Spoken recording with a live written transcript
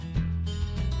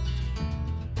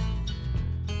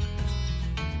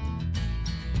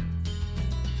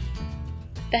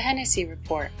The Hennessy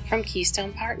Report from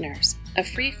Keystone Partners, a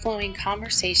free-flowing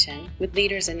conversation with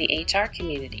leaders in the HR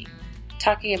community,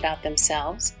 talking about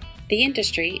themselves, the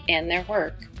industry, and their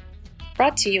work.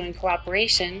 Brought to you in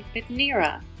cooperation with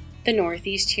NERA, the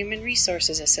Northeast Human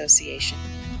Resources Association.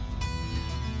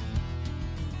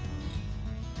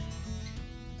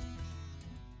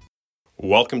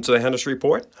 Welcome to the Hennessy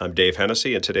Report. I'm Dave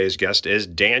Hennessy, and today's guest is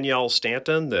Danielle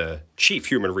Stanton, the Chief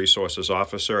Human Resources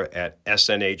Officer at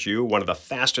SNHU, one of the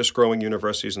fastest growing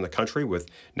universities in the country with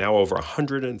now over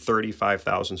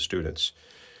 135,000 students.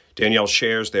 Danielle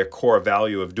shares their core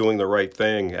value of doing the right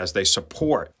thing as they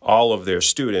support all of their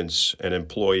students and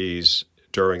employees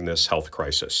during this health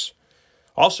crisis.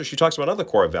 Also, she talks about another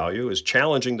core value is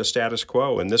challenging the status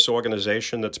quo. In this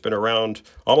organization that's been around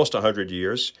almost 100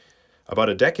 years, about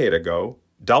a decade ago,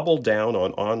 doubled down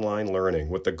on online learning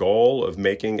with the goal of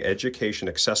making education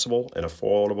accessible and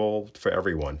affordable for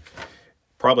everyone.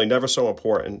 Probably never so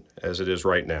important as it is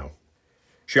right now.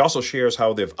 She also shares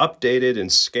how they've updated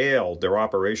and scaled their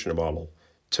operational model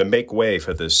to make way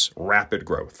for this rapid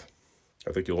growth.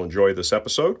 I think you'll enjoy this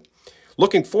episode.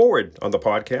 Looking forward on the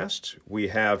podcast, we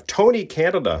have Tony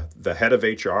Canada, the head of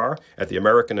HR at the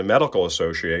American Medical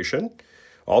Association,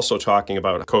 also talking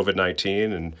about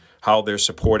COVID-19 and how they're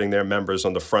supporting their members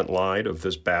on the front line of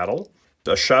this battle.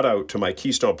 A shout out to my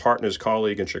Keystone Partners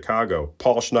colleague in Chicago,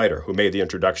 Paul Schneider, who made the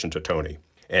introduction to Tony.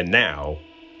 And now,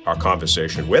 our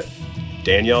conversation with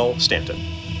Danielle Stanton.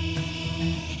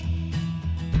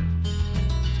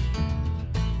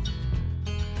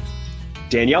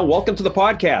 Danielle, welcome to the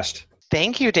podcast.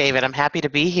 Thank you, David. I'm happy to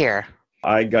be here.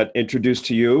 I got introduced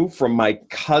to you from my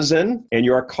cousin and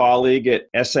your colleague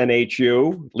at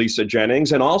SNHU, Lisa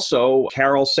Jennings, and also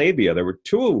Carol Sabia. There were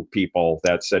two people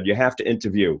that said you have to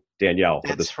interview Danielle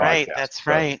for this podcast. That's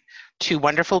right. Two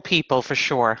wonderful people for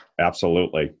sure.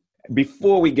 Absolutely.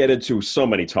 Before we get into so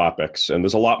many topics, and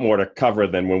there's a lot more to cover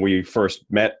than when we first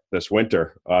met this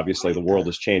winter, obviously the world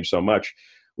has changed so much.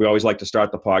 We always like to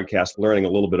start the podcast learning a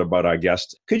little bit about our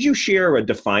guests. Could you share a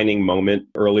defining moment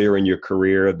earlier in your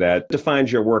career that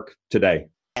defines your work today?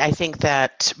 I think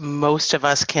that most of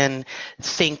us can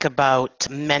think about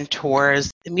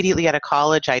mentors. Immediately out of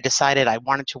college, I decided I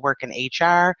wanted to work in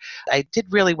HR. I did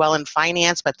really well in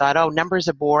finance, but thought, numbers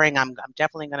are boring. I'm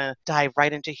definitely going to dive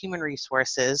right into human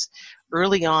resources.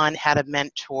 Early on, had a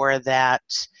mentor that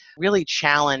really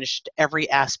challenged every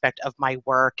aspect of my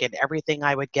work, and everything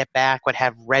I would get back would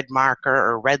have red marker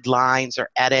or red lines or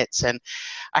edits. And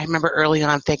I remember early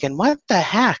on thinking, what the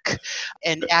heck?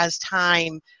 And as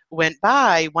time went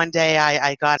by, one day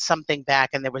I got something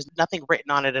back and there was nothing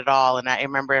written on it at all. And I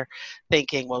remember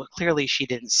thinking, well, clearly she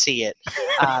didn't see it.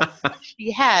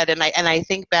 She had, and I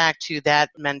think back to that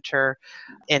mentor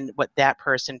and what that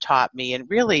person taught me and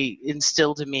really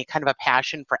instilled in me kind of a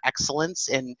passion for excellence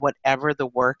in whatever the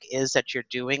work is that you're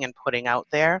doing and putting out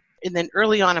there. And then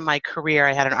early on in my career,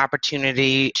 I had an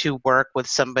opportunity to work with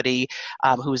somebody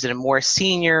who was in a more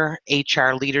senior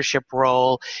HR leadership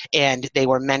role, and they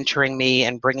were mentoring me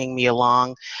and bringing me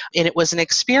along. And it was an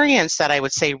experience that I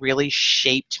would say really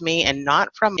shaped me, and not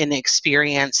from an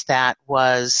experience that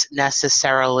was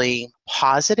necessarily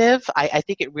positive. I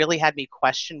think it really had me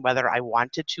question whether I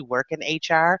wanted to work in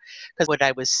HR, because what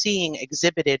I was seeing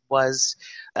exhibited was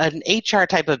an HR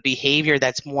type of behavior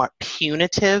that's more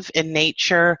punitive in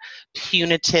nature,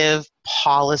 punitive,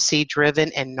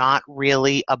 policy-driven, and not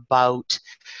really about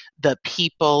the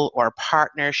people or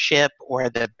partnership or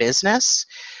the business.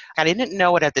 I didn't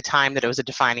know it at the time that it was a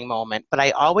defining moment, but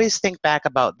I always think back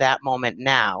about that moment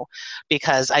now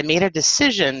because I made a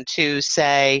decision to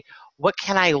say, what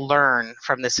can I learn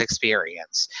from this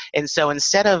experience? And so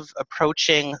instead of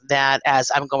approaching that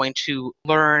as I'm going to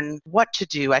learn what to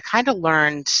do, I kind of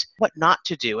learned what not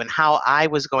to do and how I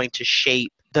was going to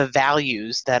shape the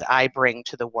values that I bring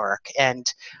to the work. And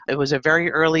it was a very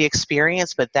early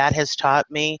experience, but that has taught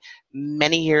me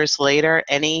many years later,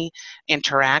 any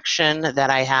interaction that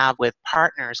I have with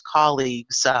partners,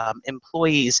 colleagues,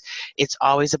 employees, it's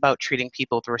always about treating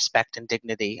people with respect and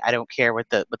dignity. I don't care what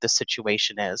the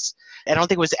situation is. I don't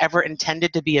think it was ever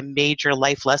intended to be a major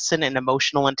life lesson in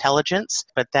emotional intelligence,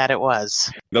 but that it was.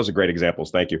 Those are great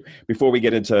examples. Thank you. Before we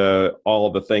get into all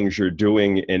of the things you're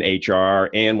doing in HR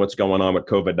and what's going on with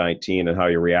COVID-19 and how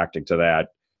you're reacting to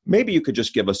that, maybe you could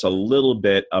just give us a little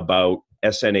bit about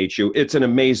SNHU. It's an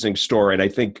amazing story. And I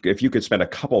think if you could spend a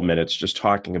couple minutes just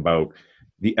talking about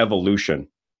the evolution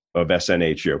of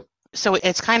SNHU. So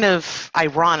it's kind of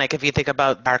ironic if you think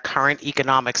about our current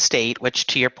economic state, which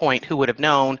to your point, who would have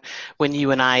known when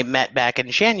you and I met back in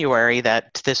January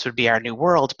that this would be our new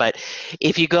world? But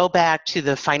if you go back to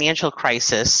the financial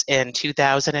crisis in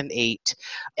 2008,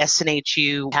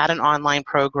 SNHU had an online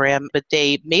program, but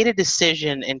they made a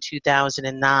decision in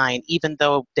 2009, even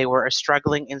though they were a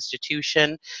struggling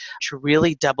institution, to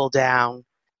really double down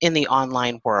in the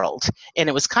online world. And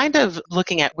it was kind of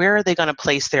looking at where are they going to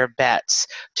place their bets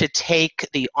to take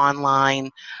the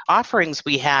online offerings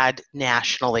we had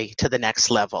nationally to the next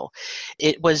level.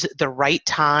 It was the right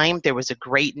time. There was a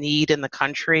great need in the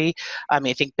country. I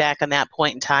mean, I think back on that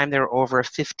point in time, there were over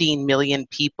 15 million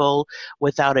people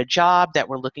without a job that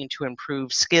were looking to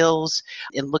improve skills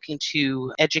and looking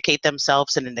to educate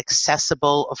themselves in an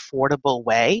accessible, affordable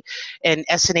way. And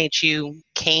SNHU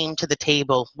came to the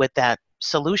table with that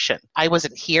solution. I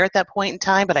wasn't here at that point in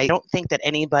time, but I don't think that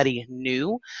anybody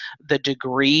knew the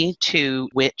degree to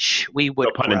which we would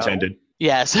No pun grow. intended.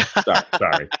 Yes.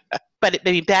 Sorry. But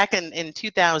maybe back in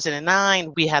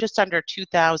 2009, we had just under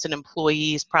 2,000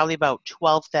 employees, probably about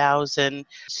 12,000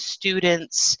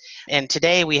 students. And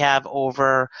today we have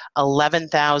over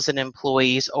 11,000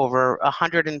 employees, over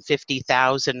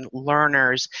 150,000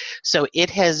 learners. So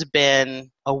it has been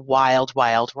a wild,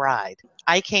 wild ride.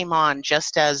 I came on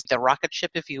just as the rocket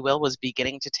ship, if you will, was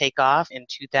beginning to take off in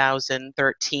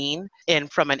 2013.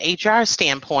 And from an HR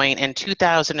standpoint, in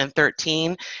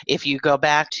 2013, if you go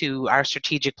back to our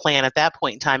strategic plan at that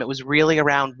point in time, it was really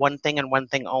around one thing and one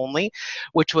thing only,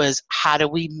 which was how do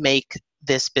we make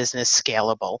this business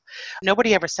scalable?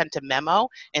 Nobody ever sent a memo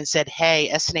and said, hey,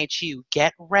 SNHU,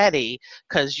 get ready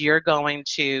because you're going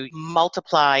to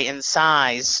multiply in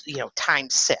size,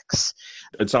 times 6.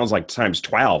 It sounds like times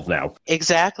 12 now.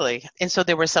 Exactly. And so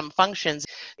there were some functions,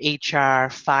 HR,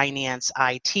 finance,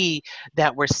 IT,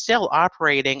 that were still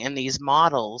operating in these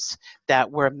models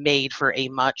that were made for a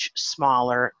much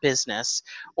smaller business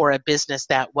or a business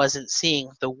that wasn't seeing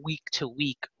the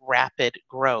week-to-week rapid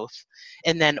growth.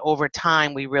 And then over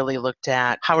time, we really looked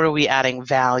at how are we adding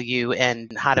value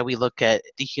and how do we look at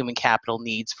the human capital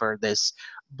needs for this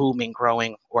booming,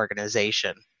 growing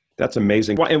organization. That's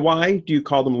amazing. And why do you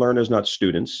call them learners, not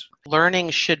students?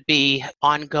 Learning should be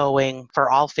ongoing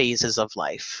for all phases of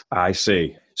life. I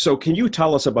see. So can you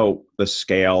tell us about the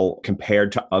scale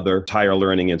compared to other higher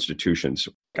learning institutions?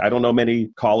 I don't know many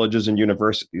colleges and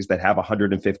universities that have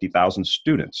 150,000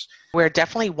 students. We're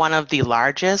definitely one of the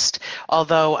largest,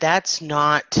 although that's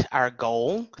not our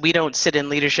goal. We don't sit in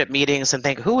leadership meetings and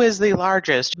think, who is the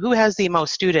largest? Who has the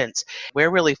most students?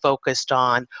 We're really focused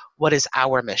on what is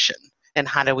our mission and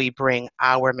how do we bring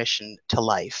our mission to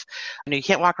life. You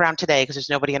can't walk around today because there's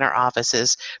nobody in our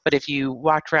offices, but if you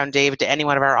walked around, David, to any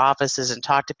one of our offices and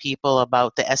talk to people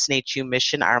about the SNHU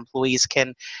mission, our employees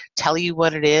can tell you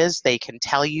what it is, they can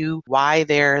tell you why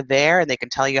they're there, and they can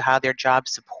tell you how their job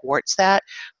supports that,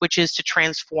 which is to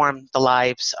transform the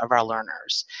lives of our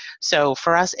learners. So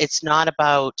for us, it's not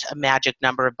about a magic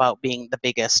number about being the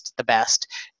biggest, the best.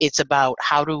 It's about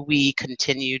how do we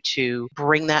continue to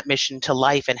bring that mission to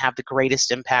life and have the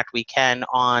greatest impact we can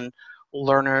on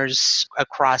learners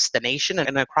across the nation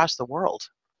and across the world.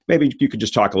 Maybe you could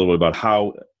just talk a little bit about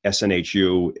how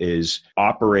SNHU is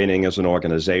operating as an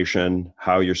organization,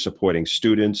 how you're supporting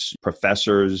students,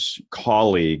 professors,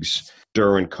 colleagues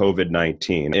during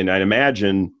COVID-19. And I'd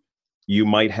imagine you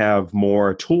might have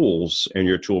more tools in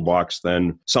your toolbox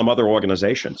than some other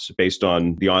organizations based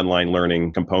on the online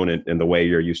learning component and the way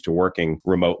you're used to working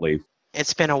remotely.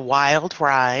 It's been a wild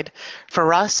ride.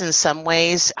 For us, in some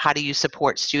ways, how do you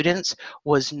support students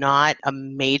was not a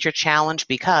major challenge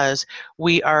because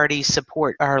we already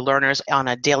support our learners on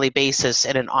a daily basis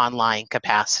in an online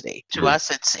capacity. To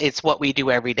us, it's what we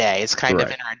do every day. It's kind of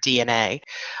in our DNA.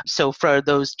 So for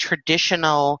those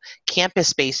traditional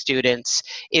campus-based students,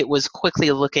 it was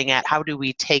quickly looking at how do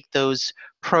we take those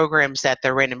programs that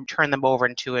they're in and turn them over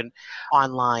into an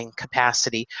online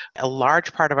capacity. A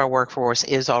large part of our workforce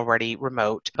is already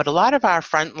remote, but a lot of our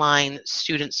frontline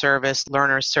student service,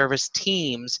 learner service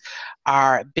teams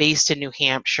are based in New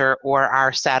Hampshire or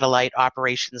our satellite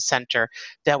operations center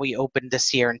that we opened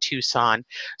this year in Tucson.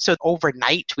 So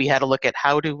overnight, we had to look at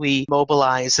how do we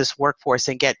mobilize this workforce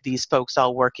and get these folks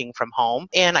all working from home.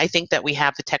 And I think that we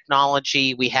have the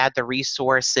technology, we had the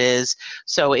resources.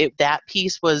 So that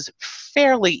piece was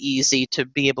fairly easy to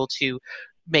be able to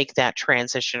make that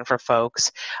transition for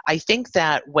folks. I think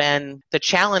that when the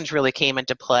challenge really came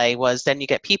into play was then you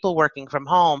get people working from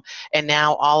home, and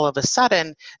now all of a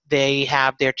sudden they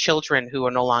have their children who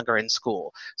are no longer in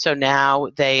school. So now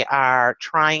they are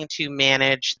trying to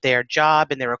manage their job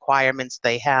and the requirements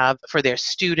they have for their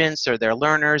students or their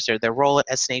learners or their role at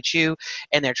SNHU,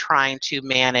 and they're trying to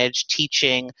manage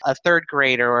teaching a third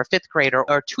grader or a fifth grader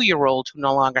or a 2-year-old who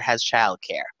no longer has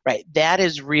childcare, right? That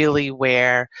is really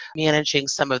where managing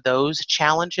some of those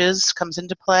challenges comes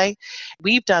into play.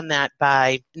 We've done that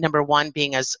by, number one,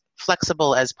 being as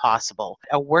flexible as possible.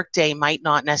 A workday might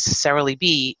not necessarily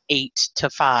be 8 to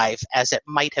 5 as it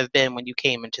might have been when you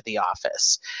came into the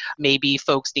office. Maybe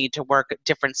folks need to work a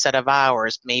different set of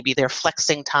hours. Maybe they're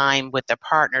flexing time with their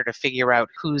partner to figure out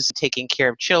who's taking care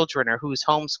of children or who's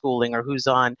homeschooling or who's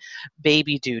on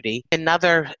baby duty.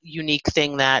 Another unique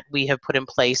thing that we have put in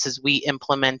place is we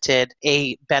implemented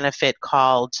a benefit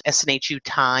called SNHU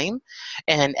Time.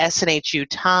 And SNHU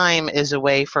Time is a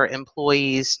way for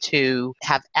employees to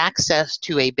have access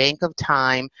to a bank of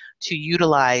time to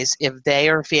utilize if they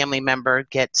or a family member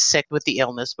gets sick with the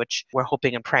illness, which we're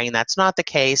hoping and praying that's not the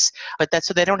case, but that's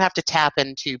so they don't have to tap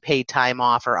into paid time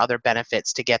off or other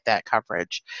benefits to get that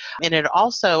coverage. And it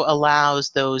also allows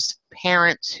those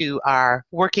parents who are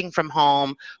working from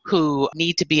home who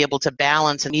need to be able to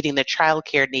balance and meeting their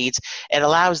childcare needs. It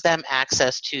allows them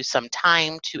access to some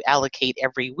time to allocate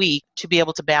every week to be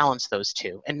able to balance those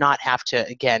two and not have to,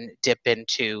 again, dip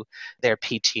into their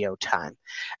PTO time.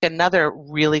 Another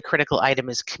really critical item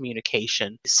is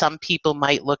communication. Some people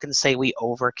might look and say we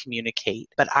over communicate,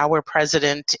 but our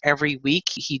president every week,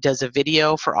 he does a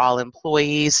video for all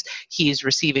employees. He's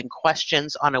receiving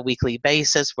questions on a weekly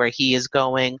basis where he is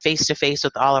going face to face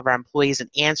with all of our employees and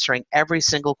answering every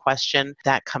single question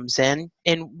that comes in.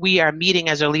 And we are meeting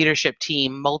as a leadership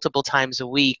team multiple times a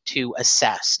week to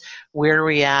assess where are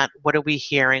we at, what are we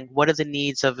hearing, what are the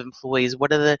needs of employees,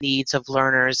 what are the needs of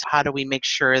learners, how do we make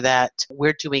sure that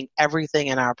we're doing everything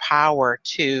in our power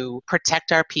to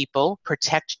protect our people,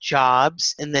 protect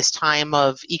jobs in this time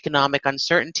of economic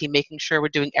uncertainty, making sure we're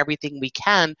doing everything we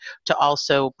can to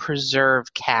also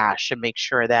preserve cash and make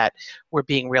sure that we're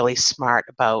being really smart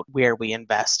about where we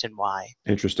invest and why.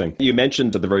 Interesting. You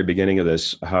mentioned at the very beginning of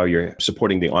this how you're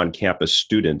supporting the on-campus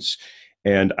students.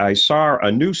 And I saw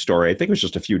a news story, I think it was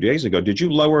just a few days ago. Did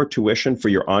you lower tuition for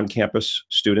your on-campus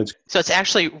students? So it's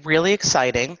actually really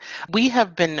exciting. We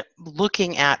have been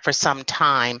looking at for some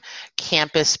time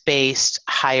campus-based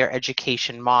higher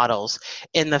education models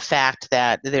in the fact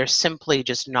that they're simply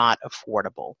just not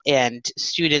affordable. And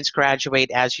students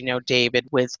graduate, as you know, David,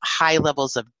 with high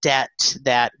levels of debt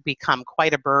that become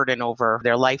quite a burden over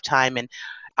their lifetime. And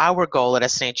our goal at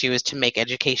SNHU is to make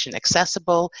education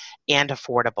accessible and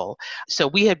affordable. So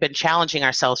we have been challenging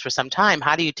ourselves for some time.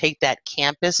 How do you take that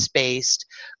campus-based,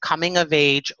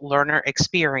 coming-of-age learner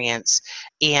experience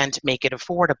and make it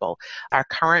affordable? Our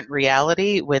current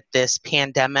reality with this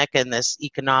pandemic and this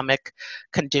economic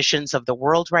conditions of the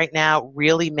world right now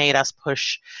really made us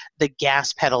push the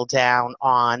gas pedal down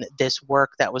on this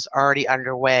work that was already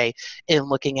underway in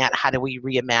looking at how do we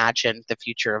reimagine the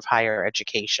future of higher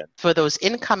education. For those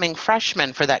incoming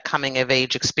freshmen for that coming of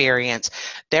age experience,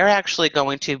 they're actually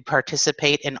going to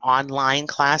participate in online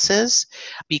classes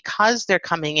because they're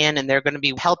coming in and they're going to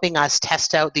be helping us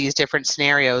test out these different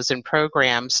scenarios and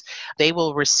programs. They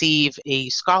will receive a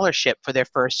scholarship for their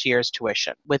first year's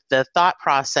tuition with the thought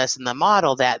process and the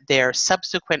model that their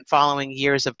subsequent following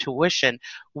years of tuition,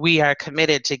 we are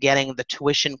committed to getting the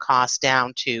tuition cost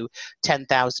down to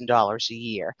 $10,000 a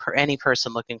year for any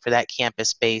person looking for that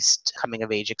campus-based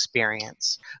coming-of-age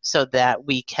experience so that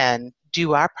we can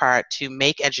do our part to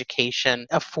make education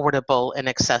affordable and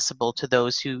accessible to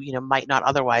those who, might not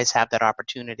otherwise have that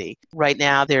opportunity. Right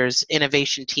now, there's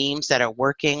innovation teams that are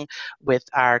working with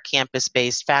our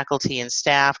campus-based faculty and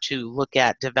staff to look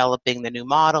at developing the new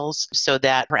models so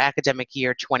that for academic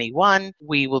year 21,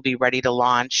 we will be ready to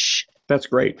launch. That's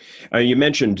great. You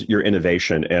mentioned your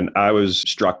innovation, and I was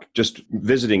struck just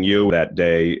visiting you that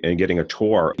day and getting a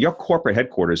tour. Your corporate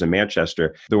headquarters in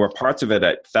Manchester, there were parts of it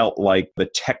that felt like the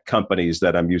tech companies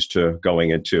that I'm used to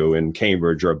going into in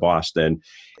Cambridge or Boston.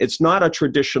 It's not a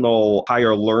traditional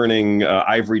higher learning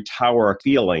ivory tower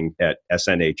feeling at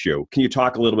SNHU. Can you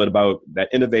talk a little bit about that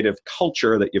innovative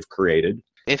culture that you've created?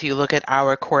 If you look at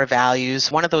our core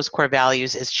values, one of those core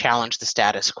values is challenge the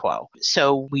status quo.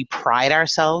 So we pride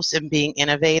ourselves in being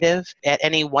innovative. At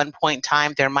any one point in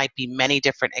time, there might be many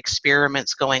different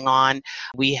experiments going on.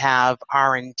 We have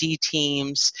R&D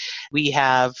teams. We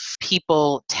have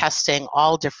people testing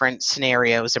all different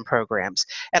scenarios and programs.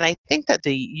 And I think that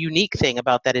the unique thing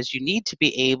about that is you need to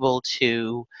be able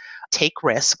to take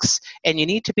risks, and you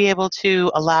need to be able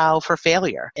to allow for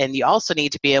failure. And you also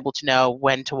need to be able to know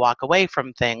when to walk away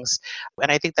from things.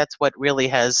 And I think that's what really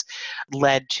has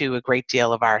led to a great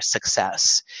deal of our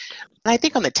success. And I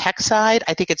think on the tech side,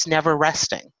 I think it's never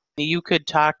resting. You could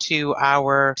talk to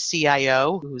our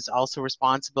CIO, who's also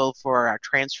responsible for our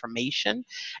transformation.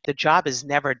 The job is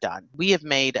never done. We have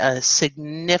made a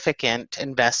significant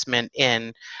investment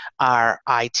in our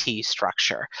IT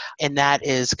structure, and that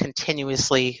is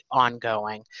continuously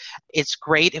ongoing. It's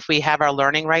great if we have our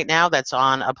learning right now that's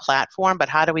on a platform, but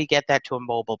how do we get that to a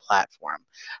mobile platform?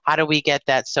 How do we get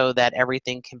that so that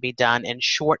everything can be done in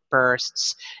short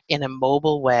bursts in a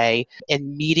mobile way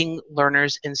and meeting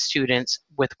learners and students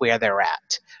with where they're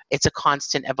at? It's a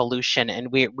constant evolution,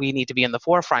 and we need to be in the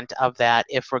forefront of that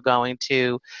if we're going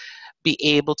to be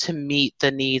able to meet the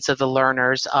needs of the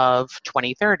learners of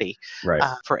 2030. Right.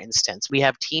 For instance, we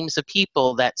have teams of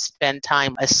people that spend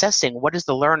time assessing what is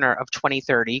the learner of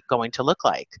 2030 going to look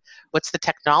like? What's the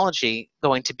technology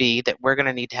going to be that we're going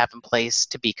to need to have in place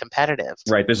to be competitive?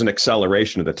 Right. There's an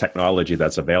acceleration of the technology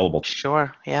that's available.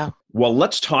 Sure. Yeah. Well,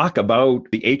 let's talk about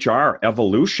the HR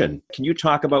evolution. Can you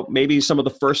talk about maybe some of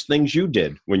the first things you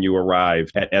did when you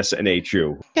arrived at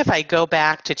SNHU? If I go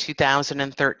back to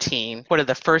 2013, one of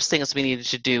the first things we needed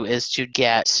to do is to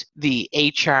get the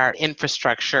HR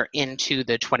infrastructure into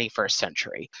the 21st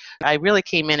century. I really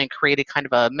came in and created kind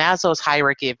of a Maslow's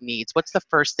hierarchy of needs. What's the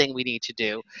first thing we need to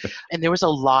do? And there was a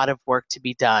lot of work to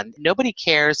be done. Nobody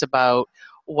cares about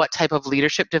what type of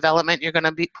leadership development you're going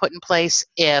to be put in place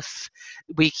if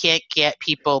we can't get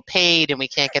people paid and we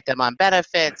can't get them on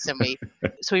benefits. And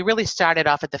so we really started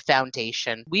off at the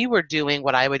foundation. We were doing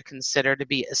what I would consider to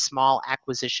be a small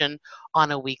acquisition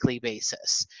on a weekly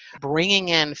basis. Bringing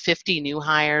in 50 new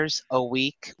hires a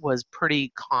week was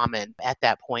pretty common at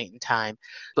that point in time,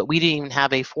 but we didn't even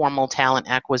have a formal talent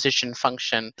acquisition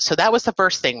function. So that was the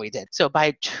first thing we did. So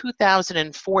by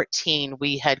 2014,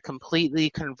 we had completely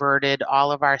converted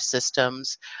all of our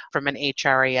systems from an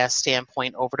HRIS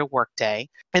standpoint over to Workday.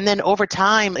 And then over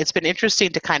time, it's been interesting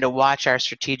to kind of watch our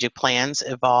strategic plans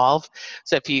evolve.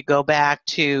 So if you go back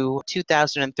to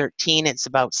 2013, it's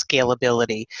about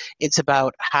scalability. It's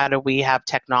about how do we have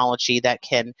technology that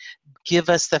can give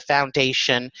us the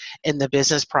foundation and the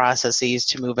business processes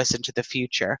to move us into the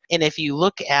future. And if you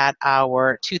look at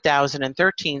our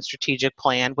 2013 strategic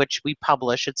plan, which we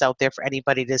publish, it's out there for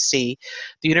anybody to see,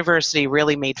 the university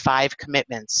really made 5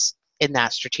 commitments in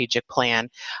that strategic plan.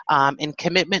 And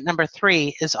commitment number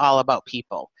 3 is all about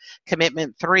people.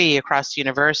 Commitment 3 across the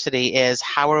university is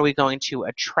how are we going to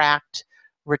attract,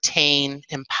 retain,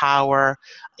 empower,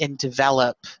 and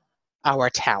develop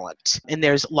our talent. And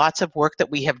there's lots of work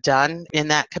that we have done in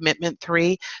that commitment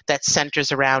 3 that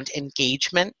centers around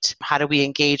engagement. How do we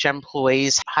engage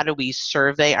employees? How do we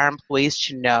survey our employees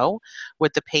to know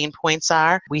what the pain points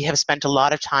are? We have spent a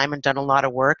lot of time and done a lot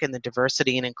of work in the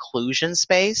diversity and inclusion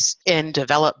space in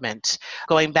development.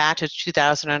 Going back to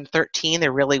 2013,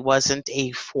 there really wasn't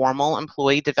a formal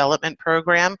employee development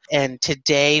program. And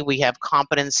today we have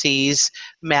competencies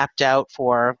mapped out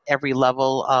for every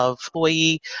level of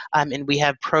employee. And we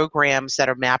have programs that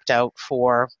are mapped out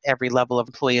for every level of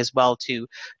employee as well to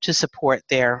support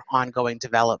their ongoing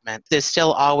development. There's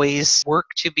still always work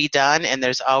to be done and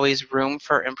there's always room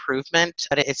for improvement,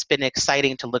 but it's been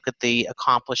exciting to look at the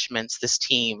accomplishments this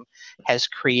team has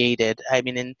created. I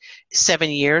mean, in 7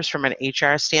 years from an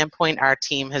HR standpoint, our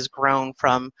team has grown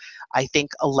from, I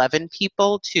think, 11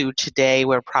 people to today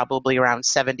we're probably around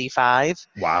 75.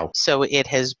 Wow. So it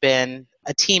has been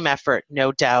a team effort,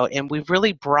 no doubt. And we've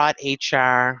really brought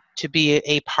HR to be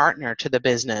a partner to the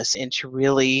business and to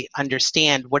really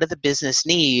understand what are the business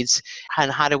needs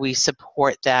and how do we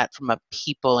support that from a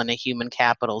people and a human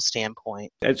capital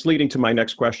standpoint. It's leading to my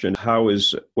next question. How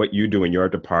is what you do in your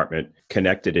department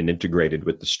connected and integrated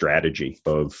with the strategy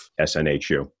of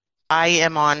SNHU? I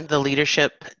am on the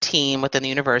leadership team within the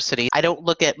university. I don't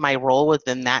look at my role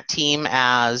within that team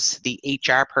as the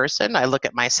HR person. I look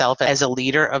at myself as a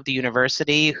leader of the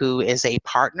university who is a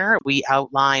partner. We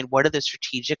outline what are the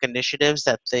strategic initiatives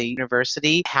that the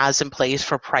university has in place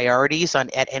for priorities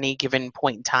at any given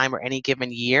point in time or any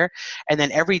given year. And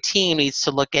then every team needs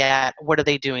to look at what are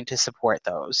they doing to support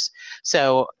those.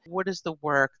 So what is the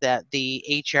work that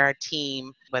the HR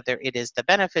team, whether it is the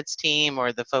benefits team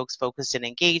or the folks focused in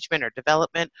engagement or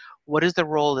development, what is the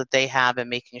role that they have in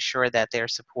making sure that they're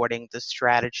supporting the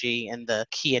strategy and the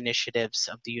key initiatives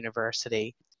of the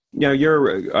university? Now,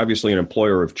 you're obviously an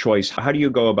employer of choice. How do you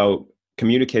go about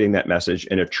communicating that message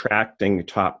and attracting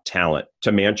top talent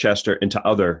to Manchester and to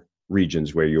other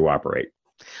regions where you operate?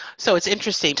 So it's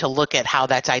interesting to look at how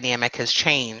that dynamic has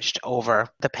changed over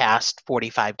the past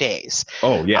 45 days.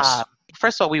 Oh, Uh, yes.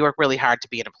 First of all, we work really hard to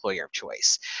be an employer of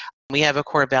choice. We have a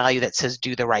core value that says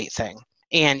do the right thing.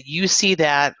 And you see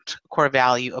that core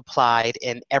value applied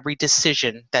in every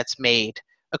decision that's made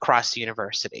across the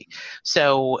university.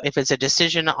 So if it's a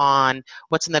decision on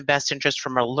what's in the best interest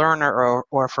from a learner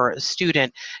or for a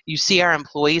student, you see our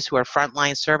employees who are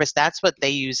frontline service, that's what they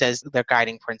use as their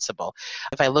guiding principle.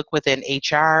 If I look within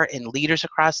HR and leaders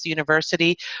across the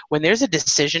university, when there's a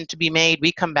decision to be made,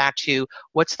 we come back to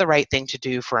what's the right thing to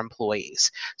do for employees.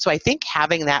 So I think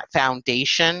having that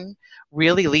foundation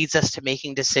really leads us to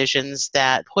making decisions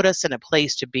that put us in a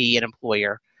place to be an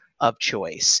employer of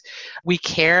choice. We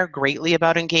care greatly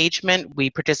about engagement.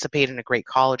 We participate in a great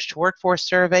college to workforce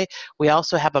survey. We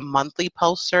also have a monthly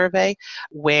pulse survey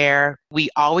where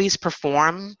we always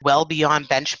perform well beyond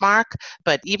benchmark,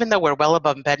 but even though we're well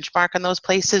above benchmark in those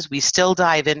places, we still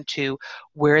dive into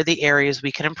where are the areas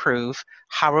we can improve,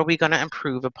 how are we going to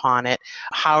improve upon it,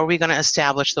 how are we going to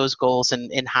establish those goals,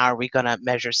 and how are we going to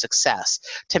measure success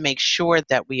to make sure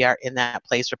that we are in that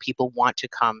place where people want to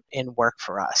come and work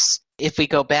for us. If we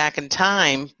go back in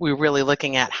time, we're really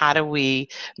looking at how do we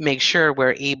make sure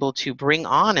we're able to bring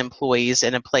on employees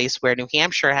in a place where New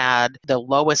Hampshire had the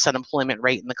lowest unemployment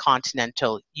rate in the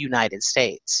continental United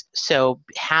States. So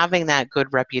having that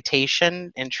good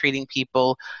reputation and treating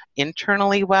people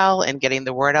internally well and getting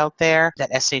the word out there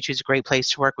that SNHU is a great place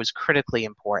to work was critically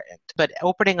important. But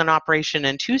opening an operation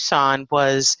in Tucson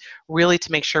was really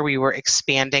to make sure we were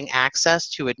expanding access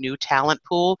to a new talent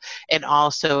pool and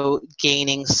also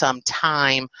gaining some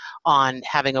time on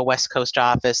having a West Coast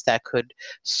office that could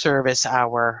service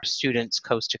our students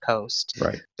coast to coast.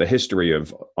 Right. The history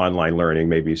of online learning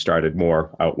maybe started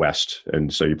more out west,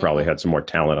 and so you probably had some more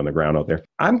talent on the ground out there.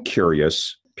 I'm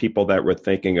curious, people that were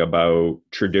thinking about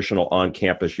traditional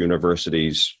on-campus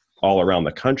universities all around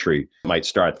the country might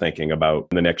start thinking about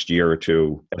in the next year or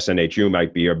two, SNHU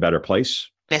might be a better place.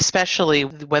 Especially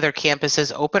whether campus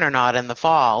is open or not in the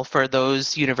fall for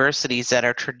those universities that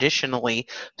are traditionally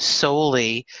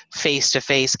solely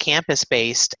face-to-face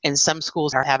campus-based, and some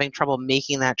schools are having trouble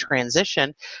making that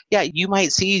transition. Yeah, you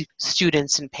might see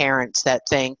students and parents that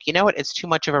think, you know what, it's too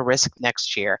much of a risk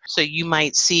next year. So you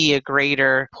might see a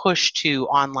greater push to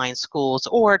online schools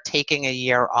or taking a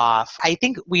year off. I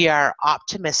think we are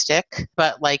optimistic,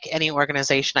 but like any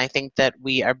organization, I think that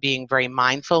we are being very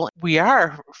mindful. We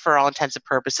are, for all intents and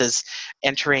purposes,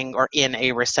 entering or in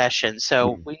a recession.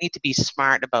 So we need to be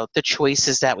smart about the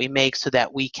choices that we make so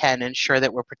that we can ensure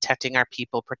that we're protecting our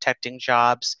people, protecting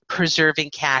jobs,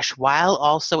 preserving cash while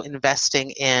also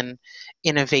investing in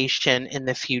innovation in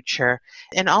the future,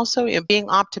 and also in being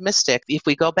optimistic. If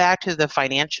we go back to the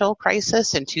financial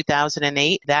crisis in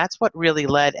 2008, that's what really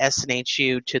led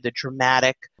SNHU to the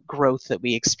dramatic growth that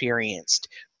we experienced.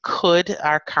 Could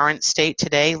our current state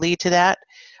today lead to that?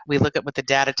 We look at what the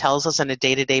data tells us on a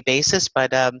day-to-day basis,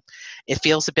 but it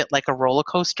feels a bit like a roller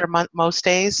coaster most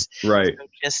days. Right. So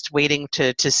just waiting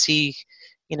to see,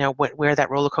 where that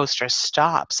roller coaster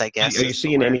stops, I guess. Are you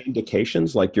seeing any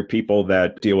indications, like your people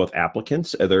that deal with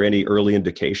applicants? Are there any early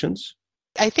indications?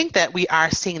 I think that we are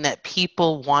seeing that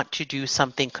people want to do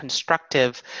something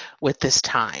constructive with this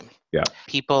time. Yeah.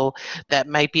 People that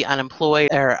might be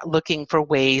unemployed are looking for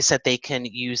ways that they can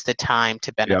use the time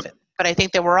to benefit. Yep. But I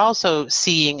think that we're also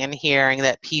seeing and hearing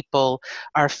that people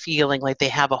are feeling like they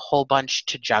have a whole bunch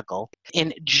to juggle.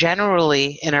 And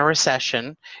generally, in a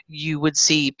recession, you would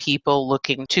see people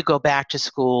looking to go back to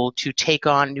school, to take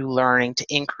on new learning, to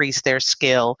increase their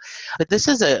skill. But this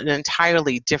is an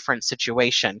entirely different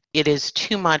situation. It is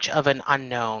too much of an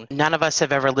unknown. None of us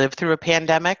have ever lived through a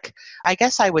pandemic. I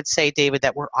guess I would say, David,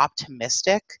 that we're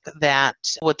optimistic that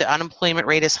with the unemployment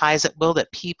rate as high as it will,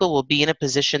 that people will be in a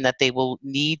position that they will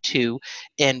need to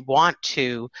and want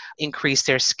to increase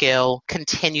their skill,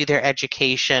 continue their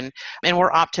education. And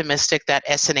we're optimistic that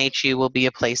SNHU will be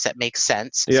a place that makes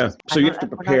sense. Yeah. So you have to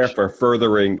prepare for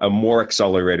furthering a more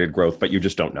accelerated growth, but you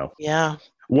just don't know. Yeah.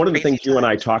 One of the things you and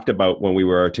I talked about when we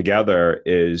were together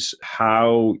is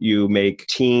how you make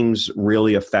teams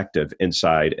really effective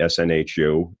inside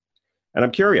SNHU. And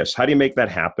I'm curious, how do you make that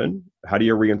happen? How do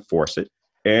you reinforce it?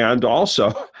 And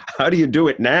also, how do you do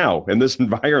it now in this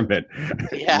environment?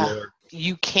 Yeah.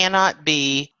 You cannot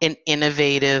be an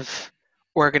innovative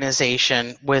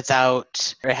organization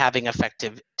without having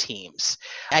effective teams.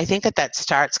 I think that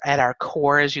starts at our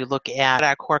core as you look at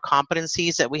our core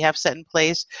competencies that we have set in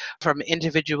place, from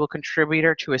individual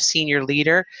contributor to a senior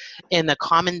leader, and the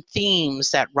common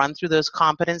themes that run through those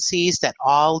competencies that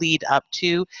all lead up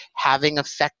to having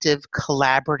effective,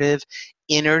 collaborative,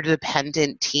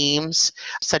 interdependent teams,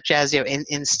 such as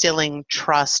instilling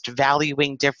trust,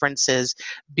 valuing differences,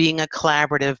 being a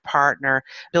collaborative partner,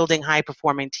 building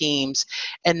high-performing teams.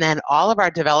 And then all of our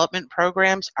development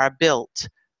programs are built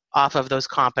off of those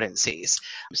competencies.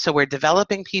 So we're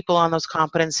developing people on those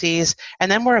competencies,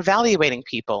 and then we're evaluating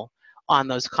people on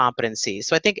those competencies.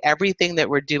 So I think everything that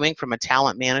we're doing from a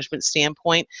talent management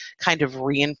standpoint kind of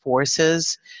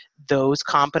reinforces those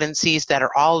competencies that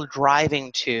are all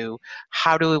driving to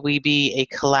how do we be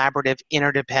a collaborative,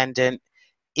 interdependent,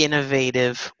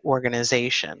 innovative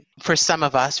organization. For some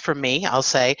of us, for me, I'll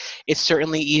say, it's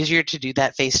certainly easier to do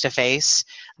that face-to-face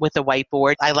with a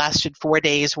whiteboard. I lasted 4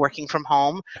 days working from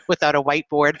home without a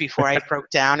whiteboard before I broke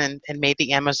down and made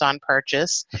the Amazon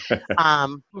purchase.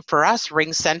 For us,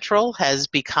 Ring Central has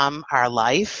become our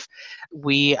life.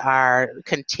 We are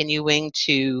continuing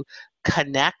to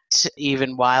connect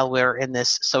even while we're in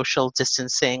this social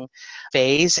distancing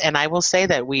phase. And I will say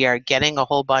that we are getting a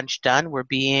whole bunch done. We're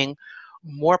being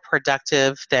more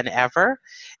productive than ever,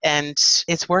 and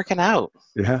it's working out.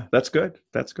 Yeah, that's good.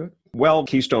 That's good. Well,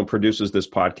 Keystone produces this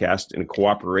podcast in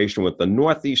cooperation with the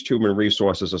Northeast Human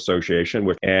Resources Association,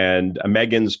 and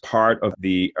Megan's part of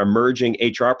the emerging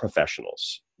HR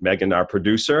professionals. Megan, our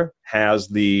producer, has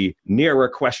the nearer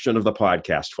question of the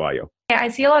podcast for you. I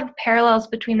see a lot of parallels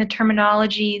between the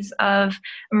terminologies of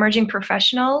emerging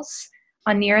professionals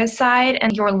on Neera's side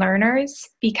and your learners,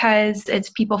 because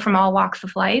it's people from all walks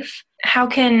of life. How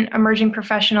can emerging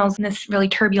professionals in this really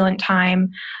turbulent time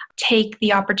take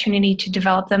the opportunity to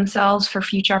develop themselves for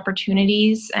future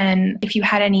opportunities? And if you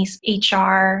had any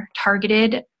HR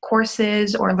targeted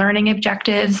courses or learning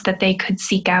objectives that they could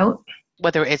seek out?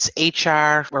 Whether it's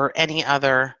HR or any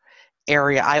other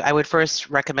area, I would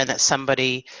first recommend that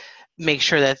somebody make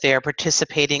sure that they're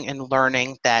participating in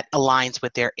learning that aligns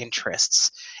with their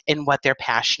interests and what they're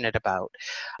passionate about.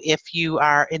 If you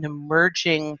are an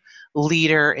emerging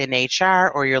leader in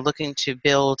HR or you're looking to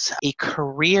build a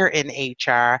career in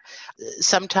HR,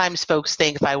 sometimes folks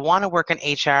think if I want to work in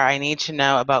HR, I need to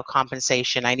know about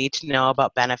compensation, I need to know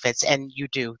about benefits, and you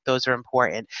do. Those are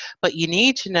important. But you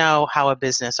need to know how a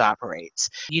business operates.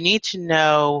 You need to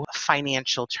know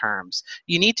financial terms.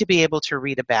 You need to be able to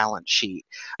read a balance sheet.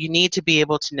 You need to be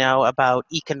able to know about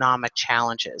economic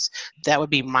challenges. That would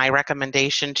be my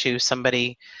recommendation to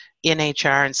somebody in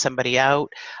HR and somebody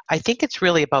out. I think it's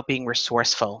really about being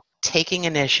resourceful, taking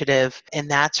initiative, and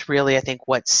that's really, I think,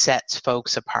 what sets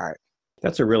folks apart.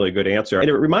 That's a really good answer. And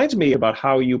it reminds me about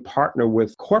how you partner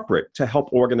with corporate to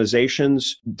help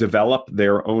organizations develop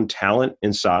their own talent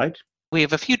inside. We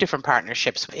have a few different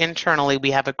partnerships. Internally, we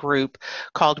have a group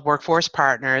called Workforce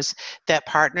Partners that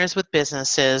partners with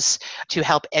businesses to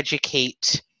help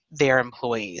educate their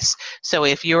employees. So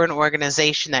if you're an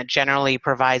organization that generally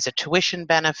provides a tuition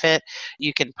benefit,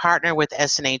 you can partner with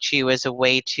SNHU as a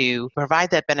way to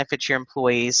provide that benefit to your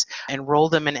employees, enroll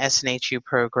them in SNHU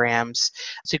programs.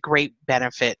 It's a great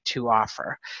benefit to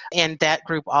offer. And that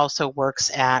group also works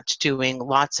at doing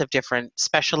lots of different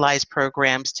specialized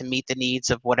programs to meet the needs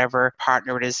of whatever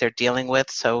partner it is they're dealing with.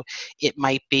 So it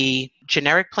might be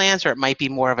generic plans or it might be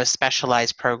more of a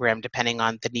specialized program depending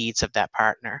on the needs of that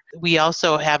partner. We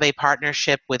also have a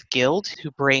partnership with Guild, who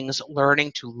brings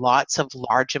learning to lots of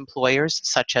large employers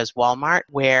such as Walmart,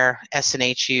 where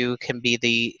SNHU can be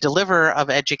the deliverer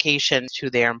of education to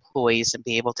their employees and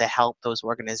be able to help those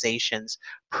organizations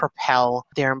propel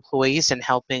their employees and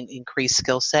helping increase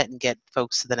skill set and get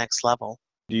folks to the next level.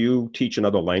 Do you teach in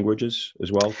other languages as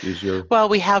well? Well,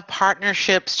 we have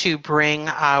partnerships to bring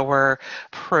our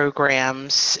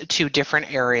programs to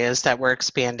different areas that we're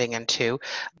expanding into.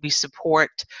 We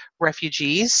support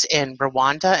refugees in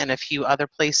Rwanda and a few other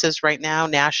places right now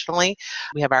nationally.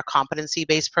 We have our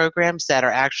competency-based programs that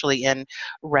are actually in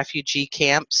refugee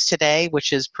camps today,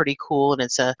 which is pretty cool, and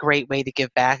it's a great way to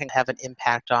give back and have an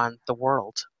impact on the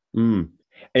world.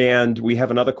 And we have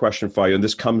another question for you, and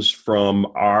this comes from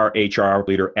our HR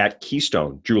leader at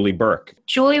Keystone, Julie Burke.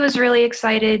 Julie was really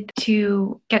excited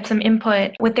to get some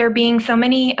input. With there being so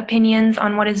many opinions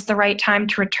on what is the right time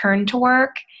to return to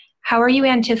work, how are you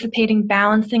anticipating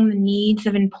balancing the needs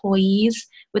of employees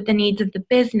with the needs of the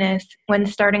business when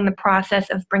starting the process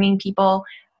of bringing people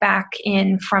back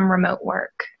in from remote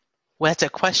work? Well, it's a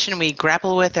question we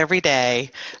grapple with every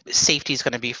day. Safety is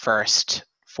going to be first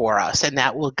for us, and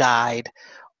that will guide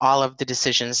all of the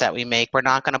decisions that we make. We're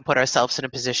not going to put ourselves in a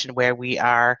position where we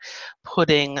are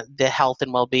putting the health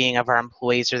and well-being of our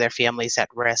employees or their families at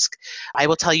risk. I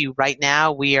will tell you right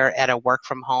now, we are at a work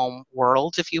from home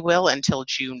world, if you will, until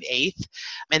June 8th.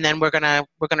 And then we're going to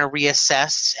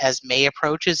reassess as May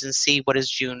approaches and see what does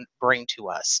June bring to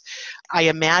us. I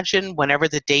imagine whenever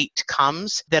the date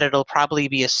comes that it'll probably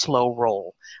be a slow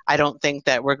roll. I don't think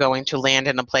that we're going to land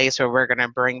in a place where we're going to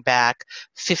bring back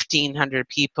 1,500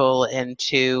 people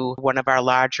into one of our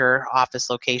larger office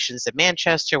locations in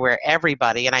Manchester where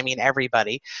everybody, and I mean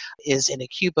everybody, is in a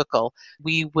cubicle.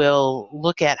 We will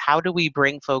look at how do we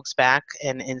bring folks back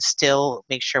and still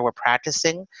make sure we're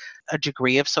practicing a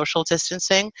degree of social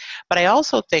distancing. But I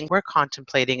also think we're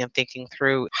contemplating and thinking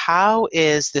through how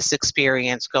is this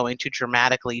experience going to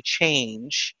dramatically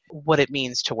change what it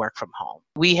means to work from home.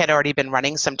 We had already been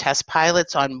running some test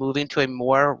pilots on moving to a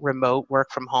more remote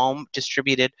work from home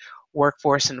distributed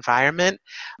workforce environment.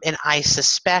 And I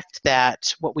suspect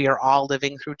that what we are all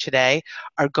living through today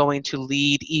are going to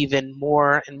lead even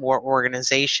more and more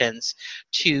organizations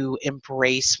to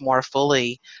embrace more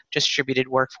fully distributed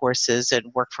workforces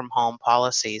and work from home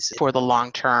policies for the long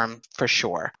term, for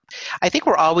sure. I think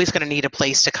we're always going to need a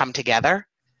place to come together.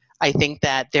 I think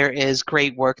that there is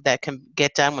great work that can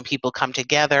get done when people come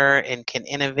together and can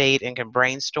innovate and can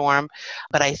brainstorm.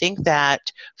 But I think that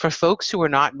for folks who are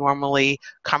not normally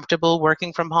comfortable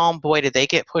working from home, boy, did they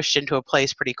get pushed into a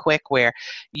place pretty quick where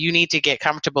you need to get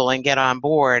comfortable and get on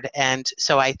board. And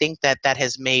so I think that that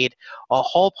has made a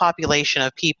whole population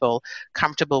of people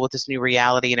comfortable with this new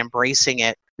reality and embracing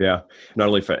it. Yeah, not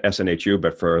only for SNHU,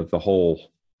 but for the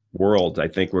whole world. I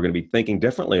think we're going to be thinking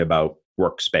differently about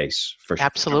workspace for sure.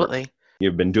 Absolutely.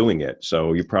 You've been doing it,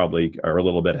 so you probably are a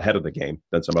little bit ahead of the game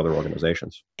than some other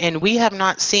organizations. And we have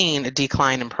not seen a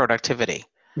decline in productivity.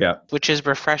 Yeah. Which is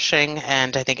refreshing,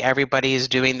 and I think everybody is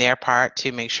doing their part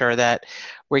to make sure that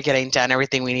we're getting done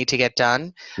everything we need to get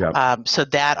done. Yeah. So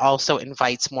that also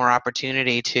invites more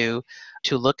opportunity to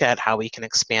look at how we can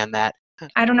expand that.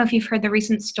 I don't know if you've heard the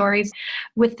recent stories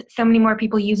with so many more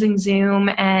people using Zoom,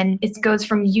 and it goes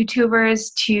from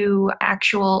YouTubers to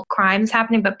actual crimes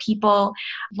happening, but people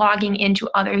logging into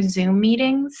other Zoom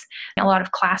meetings. A lot of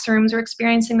classrooms are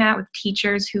experiencing that with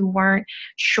teachers who weren't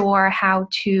sure how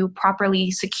to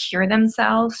properly secure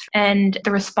themselves and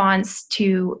the response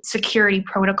to security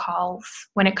protocols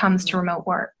when it comes to remote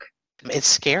work. It's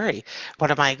scary. One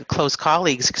of my close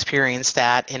colleagues experienced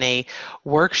that in a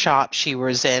workshop she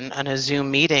was in on a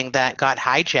Zoom meeting that got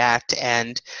hijacked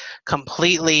and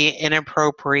completely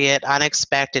inappropriate,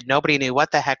 unexpected. Nobody knew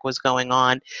what the heck was going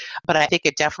on. But I think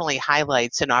it definitely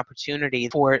highlights an opportunity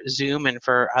for Zoom and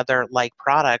for other like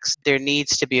products. There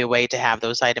needs to be a way to have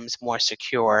those items more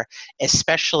secure,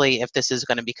 especially if this is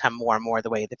going to become more and more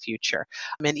the way of the future.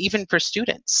 I mean, even for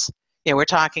students. You know, we're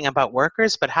talking about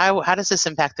workers, but how does this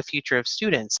impact the future of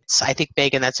students? So I think,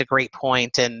 Megan, that's a great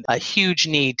point and a huge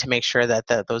need to make sure that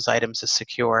those items are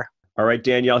secure. All right,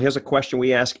 Danielle, here's a question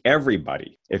we ask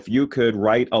everybody. If you could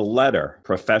write a letter,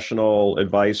 professional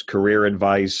advice, career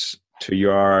advice to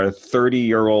your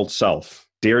 30-year-old self,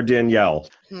 dear Danielle.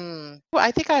 Well,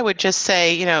 I think I would just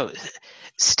say,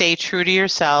 stay true to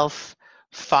yourself,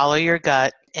 follow your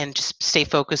gut, and just stay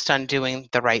focused on doing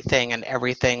the right thing, and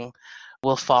everything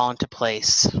will fall into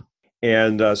place.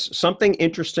 And something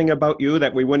interesting about you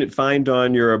that we wouldn't find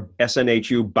on your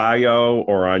SNHU bio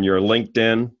or on your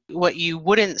LinkedIn? What you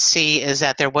wouldn't see is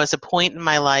that there was a point in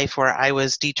my life where I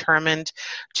was determined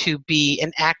to be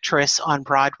an actress on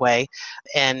Broadway,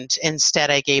 and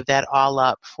instead I gave that all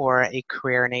up for a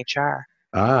career in HR.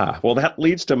 Well, that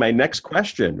leads to my next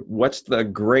question. What's the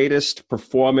greatest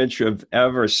performance you've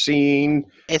ever seen?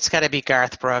 It's got to be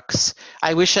Garth Brooks.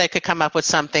 I wish I could come up with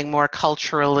something more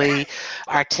culturally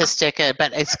artistic,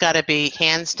 but it's got to be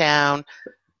hands down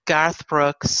Garth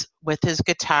Brooks with his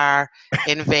guitar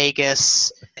in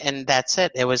Vegas, and that's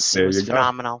it. It was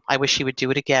phenomenal. I wish he would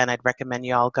do it again. I'd recommend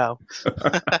you all go.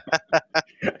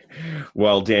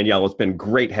 Well, Danielle, it's been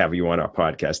great having you on our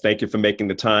podcast. Thank you for making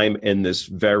the time in this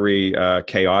very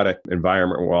chaotic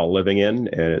environment we're all living in,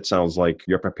 and it sounds like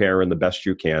you're preparing the best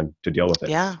you can to deal with it.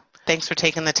 Yeah. Thanks for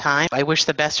taking the time. I wish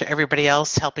the best for everybody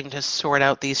else helping to sort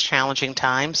out these challenging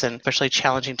times, and especially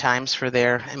challenging times for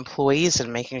their employees,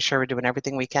 and making sure we're doing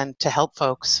everything we can to help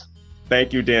folks.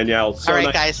 Thank you, Danielle. All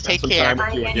right, guys, take care.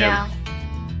 Bye, Danielle.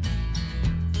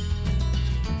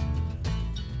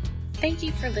 Thank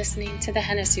you for listening to the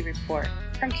Hennessy Report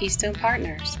from Keystone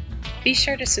Partners. Be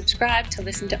sure to subscribe to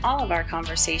listen to all of our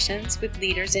conversations with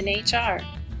leaders in HR.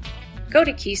 Go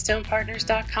to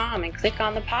KeystonePartners.com and click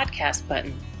on the podcast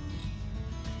button.